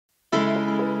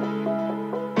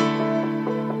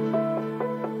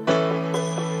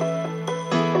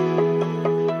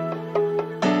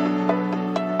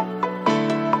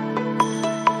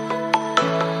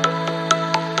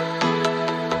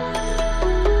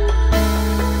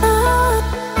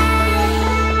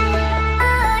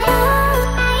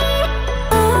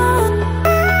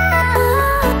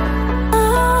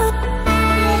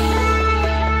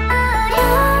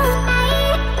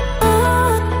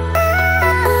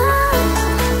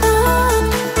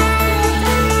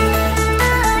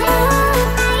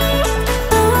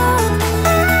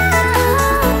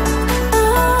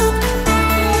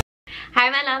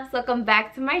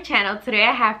my channel. Today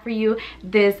I have for you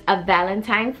this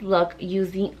Valentine's look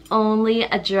using only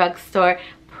a drugstore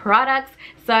products.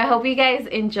 So I hope you guys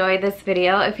enjoy this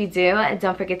video. If you do,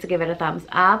 don't forget to give it a thumbs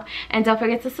up and don't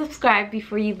forget to subscribe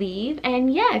before you leave.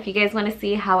 And yeah, if you guys want to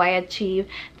see how I achieve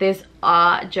this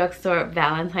drugstore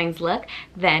Valentine's look,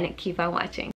 then keep on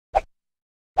watching.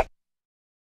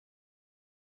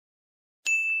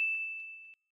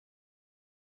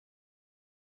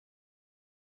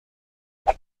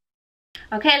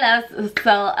 Okay loves,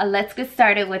 so let's get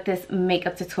started with this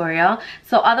makeup tutorial.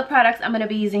 So all the products I'm going to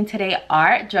be using today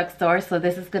are drugstore. So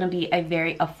this is going to be a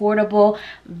very affordable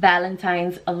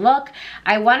Valentine's look.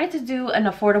 I wanted to do an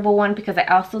affordable one because I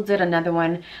also did another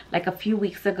one like a few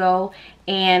weeks ago,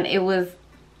 and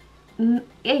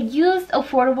it used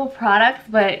affordable products,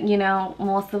 but you know,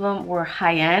 most of them were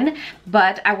high-end.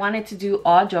 But I wanted to do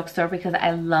all drugstore because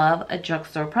I love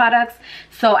drugstore products.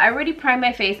 So I already primed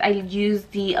my face. I used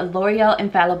the L'Oreal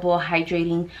Infallible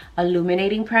Hydrating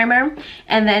Illuminating Primer,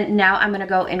 and then now I'm gonna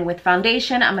go in with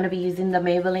foundation. I'm gonna be using the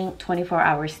Maybelline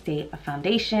 24-Hour Stay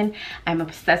Foundation. I'm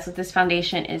obsessed with this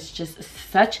foundation. It's just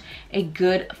such a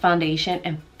good foundation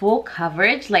and full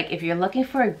coverage. Like if you're looking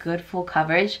for a good full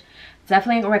coverage,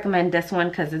 definitely recommend this one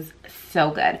because it's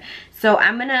so good. So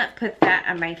I'm gonna put that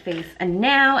on my face and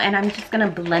now, and I'm just gonna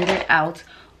blend it out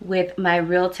with my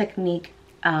Real Technique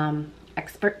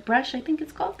expert brush, I think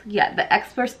it's called. Yeah, the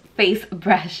expert face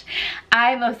brush.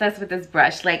 I'm obsessed with this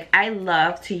brush. Like I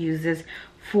love to use this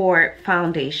for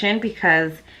foundation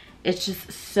because it's just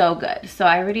so good. So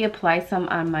I already applied some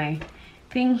on my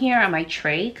thing here on my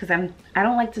tray because I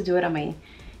don't like to do it on my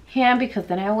hand because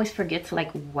then I always forget to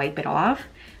like wipe it off.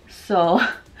 So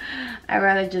I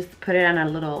rather just put it on a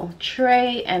little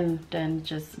tray and then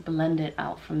just blend it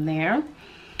out from there.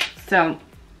 So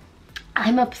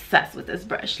I'm obsessed with this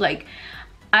brush. Like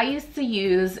I used to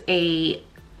use a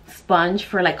sponge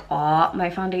for like all my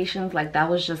foundations. Like that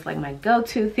was just like my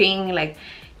go-to thing. Like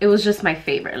it was just my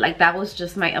favorite. Like that was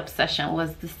just my obsession,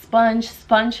 was the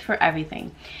sponge for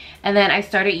everything. And then I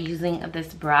started using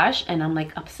this brush and I'm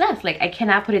like obsessed. Like I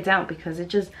cannot put it down because it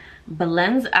just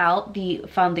blends out the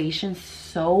foundation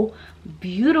so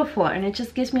beautiful and it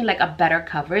just gives me like a better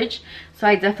coverage. So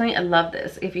I definitely love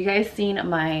this. If you guys seen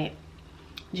my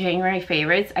January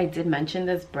favorites, I did mention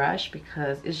this brush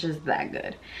because it's just that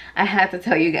good. I had to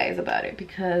tell you guys about it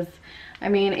because I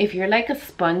mean, if you're like a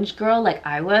sponge girl like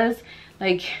I was,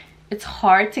 like it's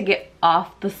hard to get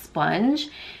off the sponge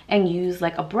and use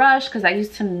like a brush, because I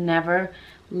used to never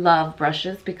love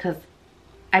brushes because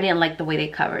I didn't like the way they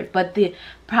covered. But the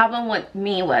problem with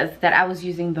me was that I was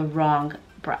using the wrong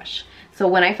brush. So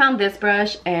when I found this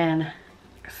brush and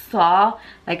saw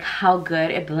like how good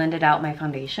it blended out my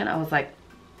foundation, I was like,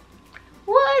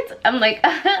 what? I'm like,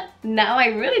 now I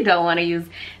really don't want to use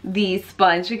the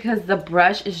sponge because the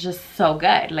brush is just so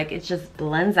good. Like it just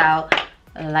blends out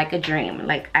like a dream.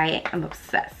 Like I am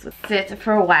obsessed with it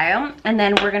for a while. And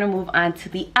then we're gonna move on to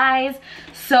the eyes.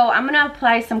 So I'm gonna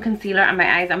apply some concealer on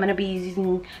my eyes. I'm gonna be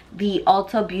using the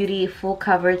Ulta Beauty Full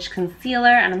Coverage Concealer,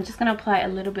 and I'm just gonna apply a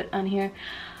little bit on here.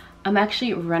 I'm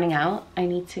actually running out. I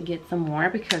need to get some more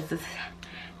because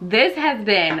this has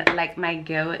been like my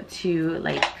go-to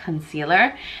like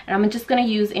concealer. And I'm just gonna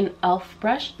use an e.l.f.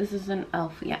 brush. This is an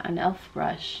e.l.f. yeah, an e.l.f.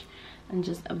 brush, and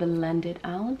just blend it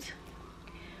out.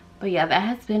 But yeah, that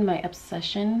has been my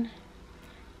obsession,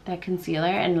 that concealer,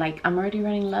 and like I'm already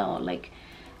running low. Like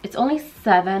it's only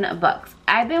 $7.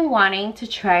 I've been wanting to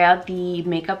try out the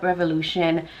Makeup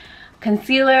Revolution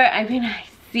concealer. I've been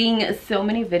seeing so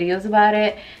many videos about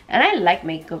it and I like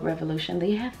Makeup Revolution.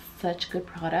 They have such good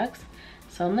products.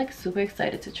 So I'm like super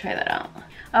excited to try that out.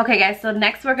 Okay guys, so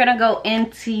next we're gonna go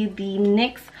into the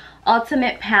NYX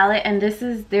Ultimate palette, and this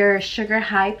is their Sugar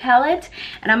High palette,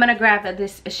 and I'm gonna grab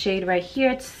this shade right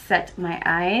here to set my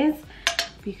eyes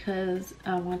because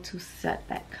I want to set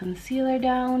that concealer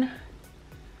down.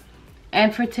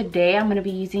 And for today I'm gonna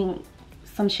be using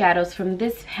some shadows from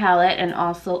this palette and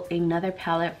also another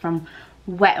palette from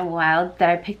Wet n Wild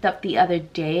that I picked up the other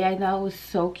day. I thought it was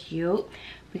so cute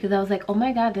because I was like, oh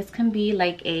my god, this can be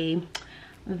like a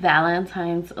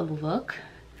Valentine's look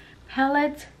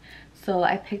palette. So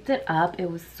I picked it up. It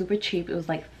was super cheap. It was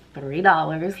like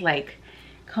 $3. Like,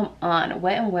 come on.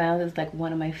 Wet n Wild is like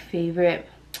one of my favorite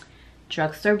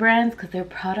drugstore brands because their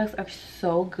products are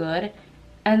so good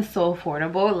and so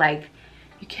affordable. Like,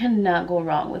 you cannot go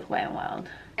wrong with Wet n Wild.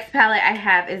 Next palette I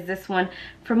have is this one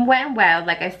from Wet n Wild.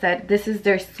 Like I said, this is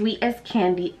their Sweet as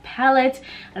Candy palette,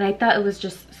 and I thought it was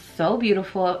just so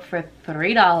beautiful for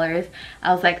 $3.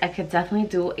 I was like, I could definitely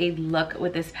do a look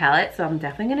with this palette, so I'm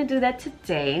definitely gonna do that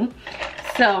today.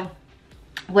 So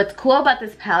what's cool about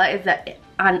this palette is that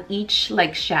on each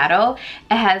like shadow,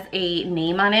 it has a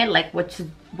name on it, like what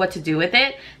to do with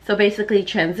it. So basically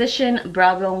transition,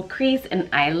 brow bone, crease, and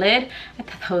eyelid. I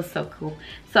thought that was so cool.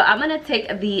 So I'm gonna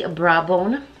take the brow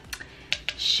bone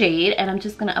shade and I'm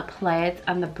just gonna apply it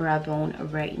on the brow bone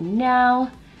right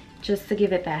now, just to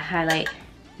give it that highlight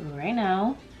right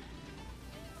now.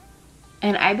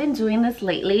 And I've been doing this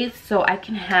lately so I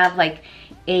can have like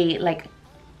a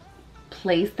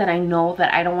place that I know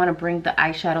that I don't want to bring the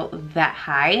eyeshadow that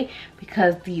high,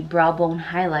 because the brow bone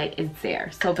highlight is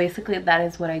there. So basically that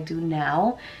is what I do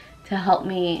now to help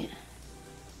me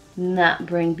not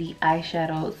bring the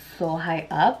eyeshadow so high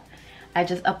up. I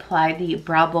just apply the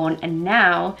brow bone and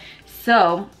now,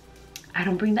 so I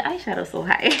don't bring the eyeshadow so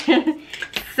high.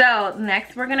 So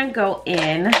next we're gonna go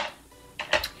in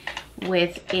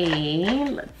with a,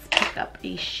 let's pick up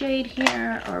a shade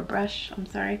here, or a brush, I'm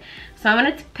sorry. So I'm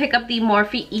gonna pick up the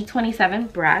Morphe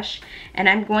E27 brush, and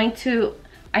I'm going to,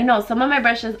 I know some of my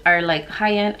brushes are like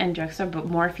high-end and drugstore, but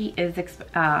Morphe is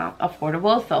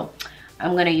affordable, so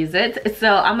I'm gonna use it.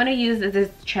 So I'm gonna use this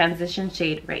transition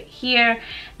shade right here,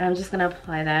 and I'm just gonna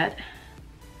apply that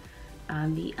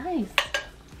on the eyes.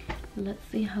 Let's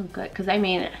see how good, because I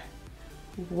mean,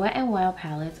 Wet n Wild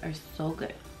palettes are so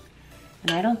good,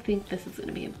 and I don't think this is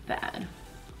gonna be bad.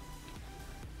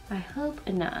 I hope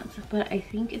not, but I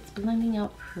think it's blending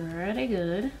out pretty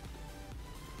good.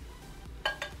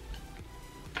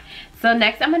 So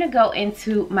next I'm gonna go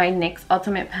into my NYX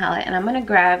Ultimate palette, and I'm gonna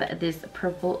grab this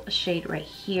purple shade right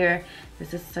here.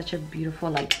 This is such a beautiful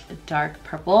like dark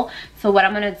purple. So what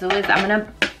I'm gonna do is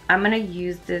I'm gonna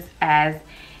use this as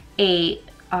a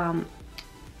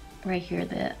right here,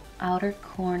 the outer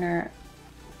corner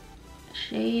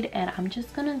shade, and I'm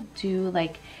just gonna do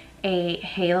like a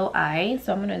halo eye.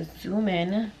 So I'm gonna zoom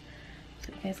in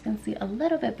so you guys can see a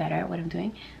little bit better what I'm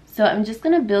doing. So I'm just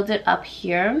gonna build it up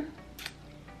here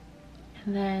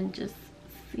and then just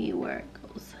see where it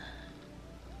goes.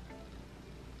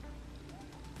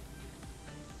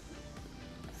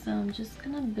 So I'm just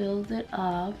gonna build it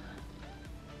up.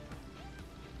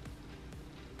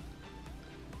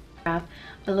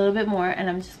 A little bit more, and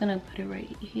I'm just gonna put it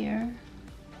right here.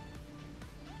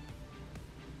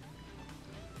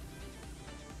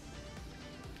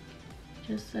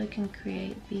 Just so I can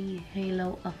create the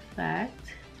halo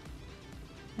effect,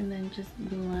 and then just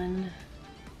blend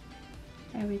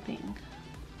everything.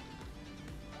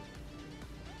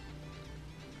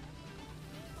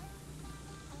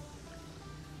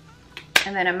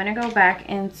 And then I'm gonna go back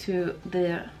into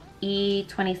the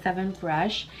E27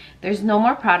 brush. There's no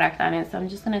more product on it, so I'm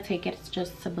just gonna take it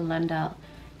just to blend out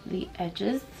the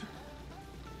edges.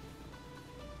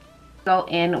 Go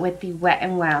in with the Wet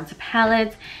n Wild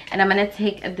palette, and I'm gonna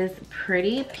take this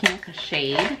pretty pink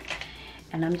shade,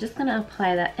 and I'm just gonna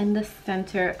apply that in the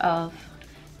center of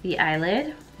the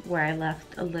eyelid where I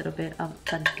left a little bit of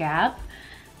the gap.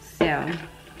 So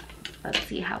let's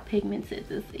see how pigmented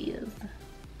this is.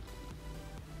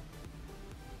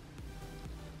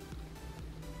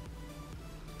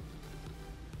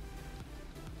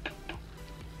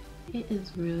 It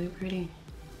is really pretty.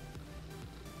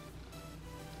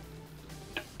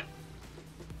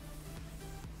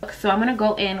 So I'm gonna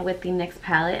go in with the NYX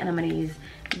palette, and I'm gonna use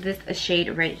this shade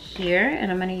right here, and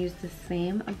I'm gonna use the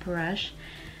same brush.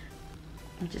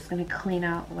 I'm just gonna clean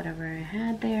out whatever I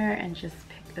had there and just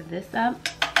pick this up.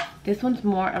 This one's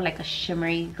more like a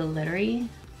shimmery, glittery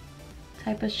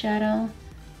type of shadow.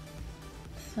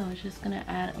 So I'm just gonna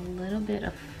add a little bit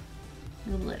of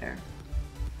glitter.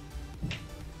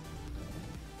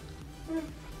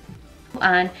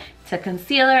 On to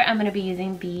concealer, I'm gonna be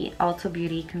using the Ulta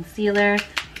Beauty concealer,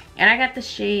 and I got the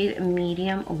shade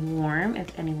Medium Warm,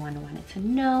 if anyone wanted to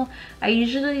know. I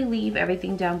usually leave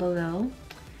everything down below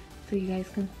so you guys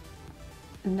can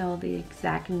know the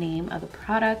exact name of the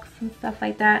products and stuff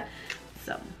like that.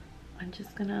 So I'm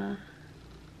just gonna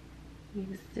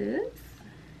use this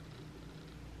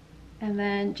and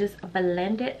then just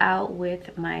blend it out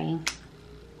with my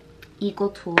Equal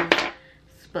Tools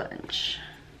sponge.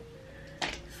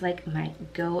 It's like my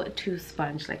go-to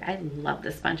sponge. Like, I love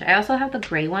this sponge. I also have the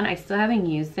gray one. I still haven't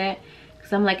used it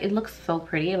because I'm like, it looks so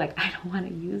pretty. Like, I don't want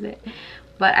to use it,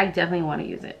 but I definitely want to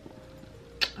use it.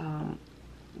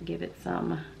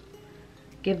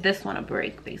 Give this one a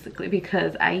break basically,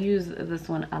 because I use this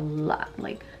one a lot,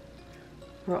 like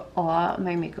for all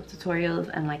my makeup tutorials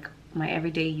and like my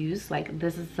everyday use. Like,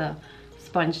 this is the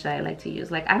sponge that I like to use.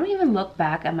 Like, I don't even look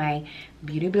back at my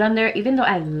beauty blender, even though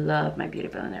I love my beauty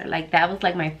blender. Like, that was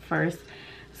like my first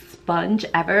sponge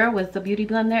ever, was the beauty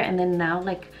blender. And then now,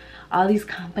 like, all these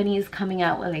companies coming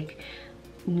out with like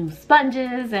new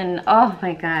sponges, and oh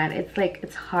my god, it's like,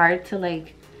 it's hard to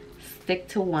like stick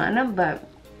to one, but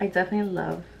I definitely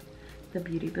love the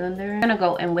Beauty Blender. I'm gonna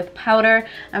go in with powder.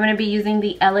 I'm gonna be using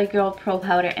the LA Girl Pro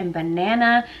Powder in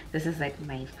Banana. This is like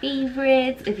my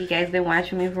favorite. If you guys been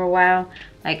watching me for a while,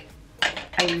 like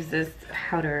I use this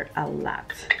powder a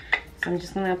lot. So I'm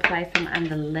just gonna apply some on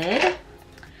the lid.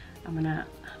 I'm gonna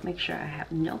make sure I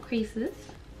have no creases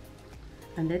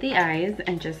under the eyes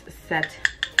and just set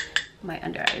my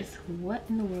under eyes. What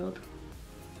in the world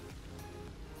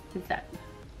is that?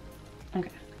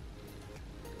 Okay.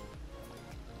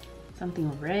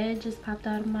 Something red just popped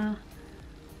out of my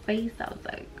face. I was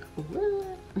like,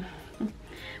 what?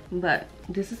 But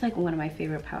this is like one of my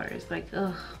favorite powders. Like,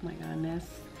 oh my goodness.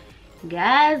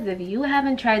 Guys, if you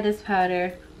haven't tried this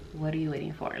powder, what are you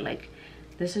waiting for? Like,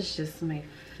 this is just my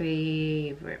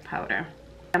favorite powder.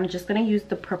 I'm just gonna use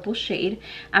the purple shade.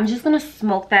 I'm just gonna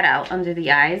smoke that out under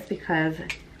the eyes because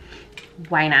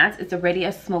why not? It's already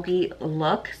a smoky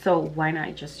look, so why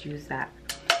not just use that?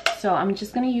 So I'm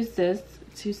just gonna use this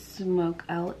to smoke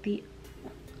out the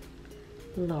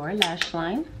lower lash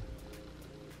line.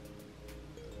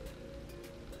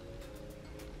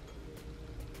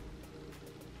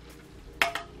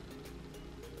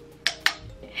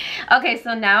 Okay,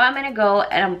 so now I'm gonna go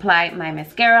and apply my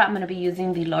mascara. I'm gonna be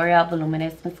using the L'Oreal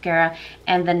Voluminous Mascara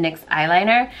and the NYX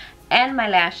eyeliner. And my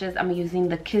lashes, I'm using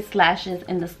the Kiss Lashes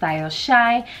in the style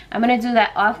Shy. I'm gonna do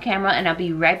that off camera and I'll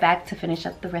be right back to finish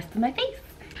up the rest of my face.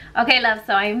 Okay, love,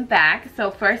 so I'm back.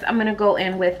 So first I'm gonna go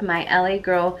in with my LA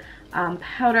Girl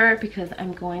powder because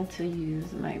I'm going to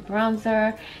use my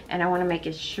bronzer and I want to make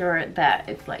it sure that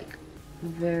it's like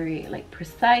very like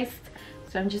precise.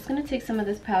 So I'm just gonna take some of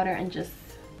this powder and just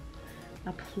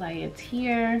apply it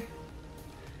here.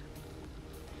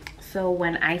 So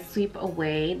when I sweep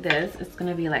away this, it's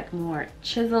gonna be like more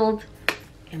chiseled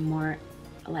and more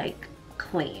like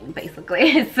clean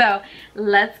basically. So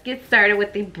let's get started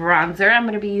with the bronzer. I'm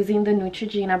gonna be using the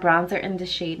Neutrogena bronzer in the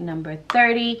shade number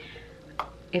 30.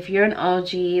 If you're an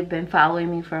OG, been following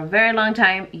me for a very long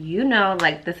time, you know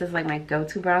like this is like my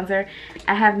go-to bronzer.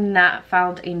 I have not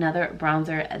found another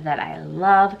bronzer that I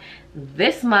love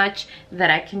this much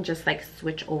that I can just like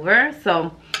switch over.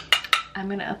 So I'm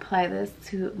gonna apply this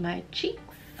to my cheeks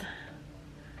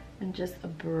and just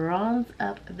bronze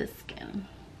up the skin.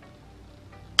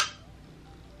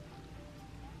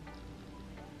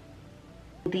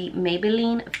 The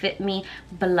Maybelline Fit Me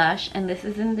blush, and this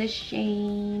is in the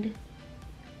shade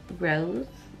Rose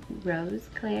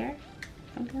Claire,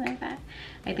 something like that.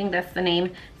 I think that's the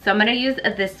name. So I'm gonna use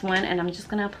this one and I'm just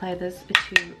gonna apply this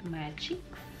to my cheeks.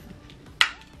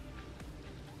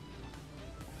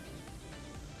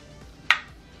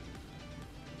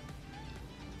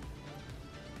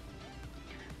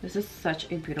 This is such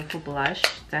a beautiful blush.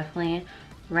 Definitely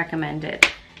recommend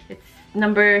it. It's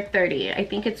number 30. I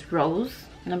think it's Rose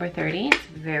number 30. It's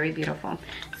very beautiful.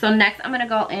 So next I'm gonna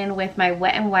go in with my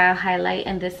Wet n Wild highlight,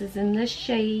 and this is in the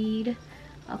shade,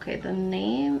 okay, the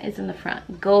name is in the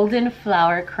front, Golden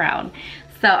Flower Crown.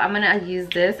 So I'm gonna use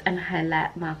this and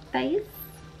highlight my face.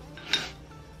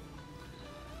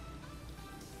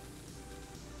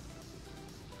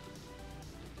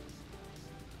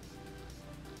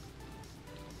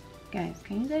 Guys,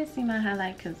 can you guys see my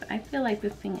highlight? Because I feel like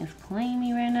this thing is playing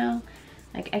me right now.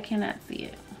 Like I cannot see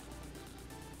it.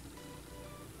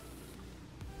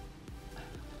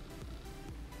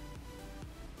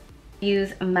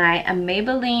 Use my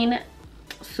Maybelline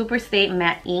Super Stay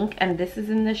Matte Ink, and this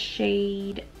is in the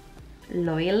shade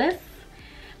Loyalist.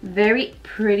 Very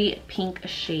pretty pink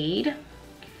shade,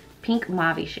 pink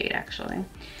mauve shade actually.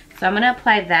 So I'm gonna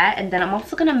apply that, and then I'm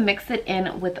also gonna mix it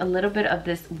in with a little bit of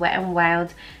this Wet n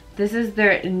Wild. This is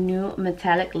their new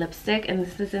metallic lipstick, and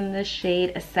this is in the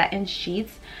shade Satin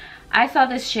Sheets. I saw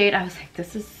this shade, I was like,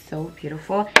 this is so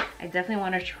beautiful. I definitely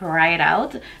want to try it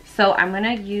out. So I'm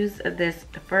gonna use this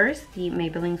first, the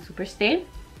Maybelline Super Stay.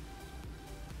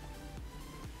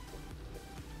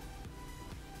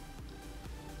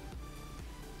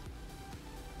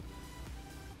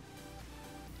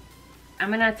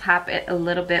 I'm gonna top it a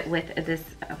little bit with this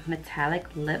metallic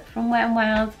lip from Wet n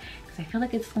Wild because I feel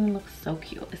like it's gonna look so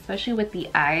cute, especially with the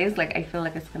eyes. Like I feel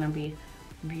like it's gonna be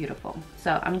beautiful.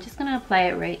 So I'm just gonna apply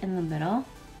it right in the middle.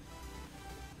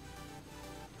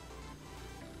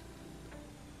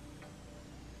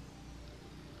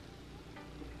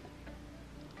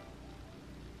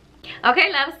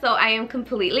 Okay, love, so I am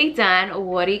completely done.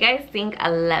 What do you guys think?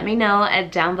 Let me know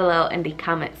down below in the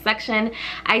comment section.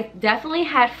 I definitely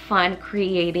had fun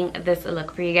creating this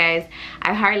look for you guys.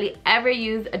 I hardly ever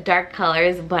use dark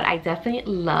colors, but I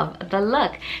definitely love the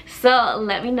look. So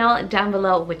let me know down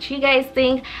below what you guys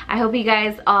think. I hope you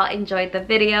guys all enjoyed the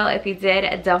video. If you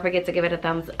did, don't forget to give it a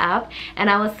thumbs up, and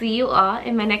I will see you all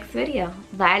in my next video.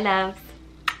 Bye, loves.